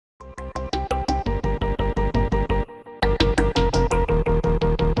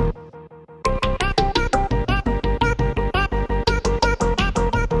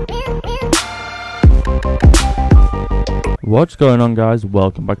What's going on, guys?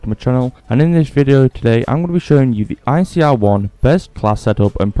 Welcome back to my channel, and in this video today I'm going to be showing you the ICR-1 best class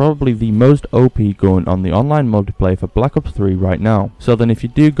setup and probably the most OP gun on the online multiplayer for Black Ops 3 right now. So then if you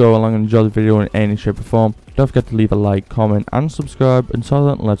do go along and enjoy the video in any shape or form, don't forget to leave a like, comment and subscribe, and so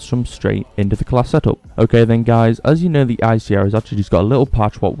then let's jump straight into the class setup. Okay then guys, as you know, the ICR has actually just got a little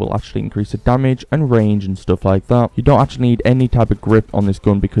patch what will actually increase the damage and range and stuff like that. You don't actually need any type of grip on this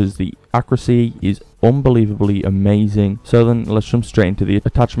gun because the accuracy is unbelievably amazing. So then let's jump straight into the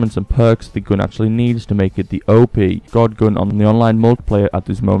attachments and perks the gun actually needs to make it the OP god gun on the online multiplayer at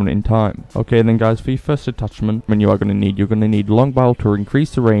this moment in time. Okay then guys, for your first attachment, you're going to need long barrel to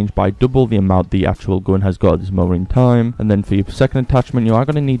increase the range by double the amount the actual gun has got at this moment in time. And then for your second attachment, you are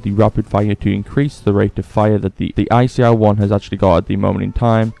going to need the rapid fire to increase the rate of fire that the ICR-1 has actually got at the moment in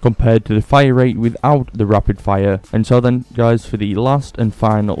time compared to the fire rate without the rapid fire. And so then guys, for the last and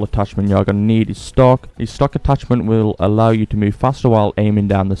final attachment you are going to need is stock. The stock attachment will allow you to move faster while aiming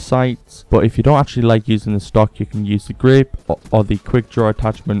down the sights, but if you don't actually like using the stock, you can use the grip or the quick draw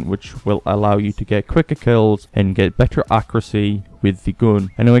attachment, which will allow you to get quicker kills and get better accuracy with the gun.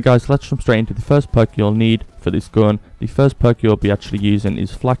 Anyway guys, let's jump straight into the first perk you'll need for this gun. The first perk you'll be actually using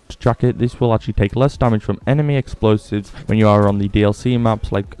is Flak Jacket. This will actually take less damage from enemy explosives when you are on the DLC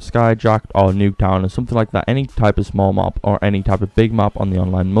maps like Skyjacked or Nuketown or something like that. Any type of small map or any type of big map on the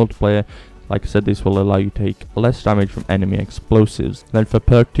online multiplayer. Like I said, this will allow you to take less damage from enemy explosives. Then for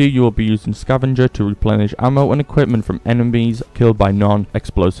perk 2, you will be using Scavenger to replenish ammo and equipment from enemies killed by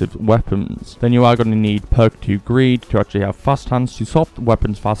non-explosive weapons. Then you are going to need perk 2 Greed to actually have fast hands to swap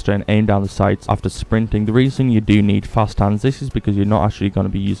weapons faster and aim down the sights after sprinting. The reason you do need fast hands, this is because you're not actually going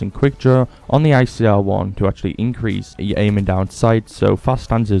to be using quick draw on the ICR-1 to actually increase your aiming down sights. So fast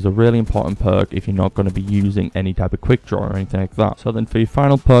hands is a really important perk if you're not going to be using any type of quick draw or anything like that. So then for your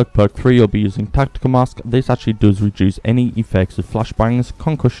final perk, perk 3, you'll be using Tactical Mask. This actually does reduce any effects of flashbangs,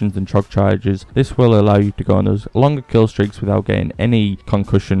 concussions and shock charges. This will allow you to go on those longer kill streaks without getting any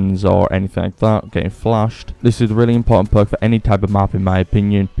concussions or anything like that, getting flashed. This is a really important perk for any type of map in my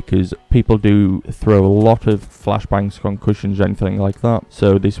opinion, because people do throw a lot of flashbangs, concussions or anything like that,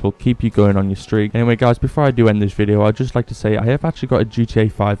 so this will keep you going on your streak. Anyway guys, before I do end this video, I'd just like to say I have actually got a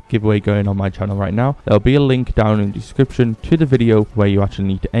GTA 5 giveaway going on my channel right now. There'll be a link down in the description to the video where you actually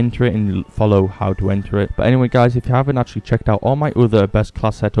need to enter it and follow how to enter it. But anyway guys, if you haven't actually checked out all my other best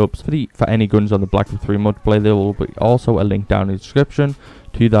class setups for any guns on the Black Ops 3 multiplayer, there will be also a link down in the description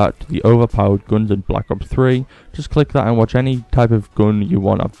to that, the overpowered guns in Black Ops 3. Just click that and watch any type of gun you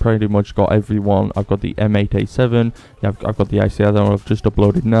want. I've pretty much got every one. I've got the M8A7, I've got the ICR that I've just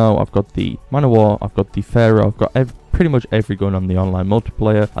uploaded now, I've got the Man of War, I've got the Pharaoh, I've got pretty much every gun on the online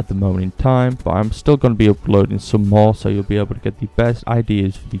multiplayer at the moment in time, but I'm still going to be uploading some more, so you'll be able to get the best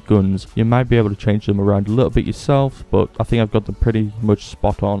ideas for the guns. You might be able to change them around a little bit yourself, but I think I've got them pretty much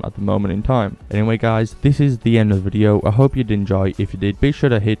spot on at the moment in time. Anyway guys, this is the end of the video. I hope you did enjoy. If you did, be sure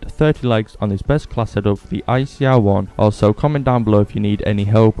to hit 30 likes on this best class setup for the ICR-1. Also comment down below if you need any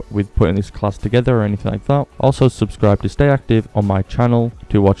help with putting this class together or anything like that. Also subscribe to stay active on my channel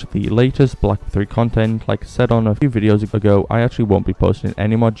to watch the latest Black Ops 3 content. Like I said on a few videos ago, I actually won't be posting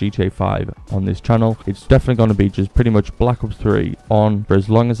any more GTA 5 on this channel. It's definitely going to be just pretty much Black Ops 3 on for as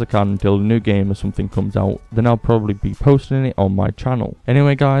long as I can until a new game or something comes out. Then I'll probably be posting it on my channel.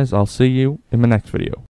 Anyway guys, I'll see you in my next video.